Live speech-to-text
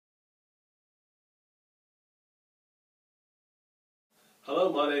Hello,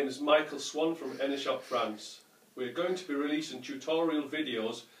 my name is Michael Swan from Enershop France. We're going to be releasing tutorial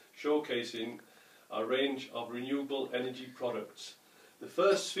videos showcasing a range of renewable energy products. The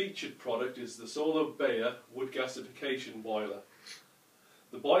first featured product is the SolarBayer wood gasification boiler.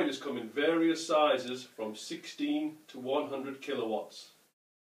 The boilers come in various sizes from 16 to 100 kilowatts.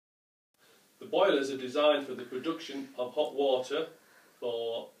 The boilers are designed for the production of hot water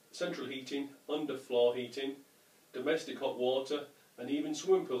for central heating, underfloor heating, domestic hot water and even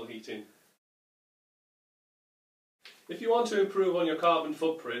swimming pool heating. If you want to improve on your carbon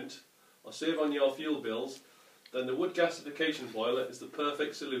footprint or save on your fuel bills, then the wood gasification boiler is the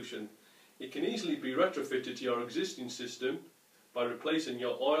perfect solution. It can easily be retrofitted to your existing system by replacing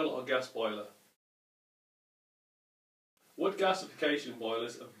your oil or gas boiler. Wood gasification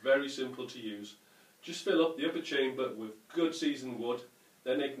boilers are very simple to use. Just fill up the upper chamber with good seasoned wood,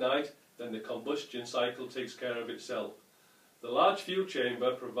 then ignite, then the combustion cycle takes care of itself. The large fuel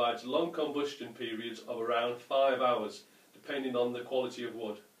chamber provides long combustion periods of around 5 hours, depending on the quality of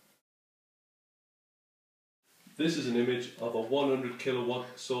wood. This is an image of a 100 kilowatt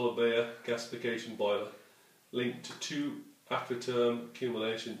SolarBayer gasification boiler linked to two aquatherm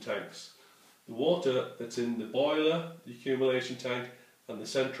accumulation tanks. The water that's in the boiler, the accumulation tank and the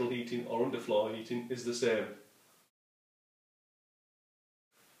central heating or underfloor heating is the same.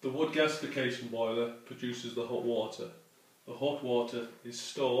 The wood gasification boiler produces the hot water. The hot water is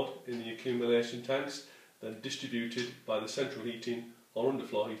stored in the accumulation tanks, then distributed by the central heating or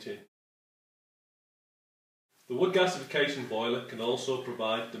underfloor heating. The wood gasification boiler can also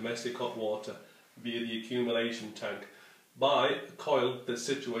provide domestic hot water via the accumulation tank by a coil that's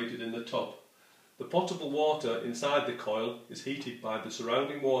situated in the top. The potable water inside the coil is heated by the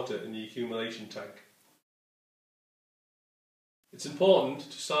surrounding water in the accumulation tank. It's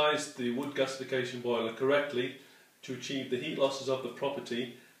important to size the wood gasification boiler correctly to achieve the heat losses of the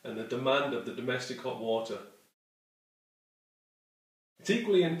property and the demand of the domestic hot water. It's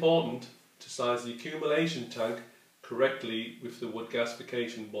equally important to size the accumulation tank correctly with the wood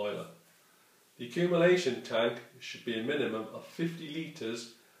gasification boiler. The accumulation tank should be a minimum of 50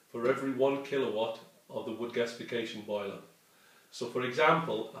 litres for every 1 kilowatt of the wood gasification boiler. So for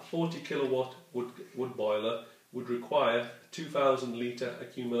example, a 40 kilowatt wood boiler would require a 2000 litre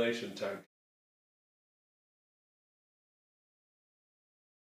accumulation tank.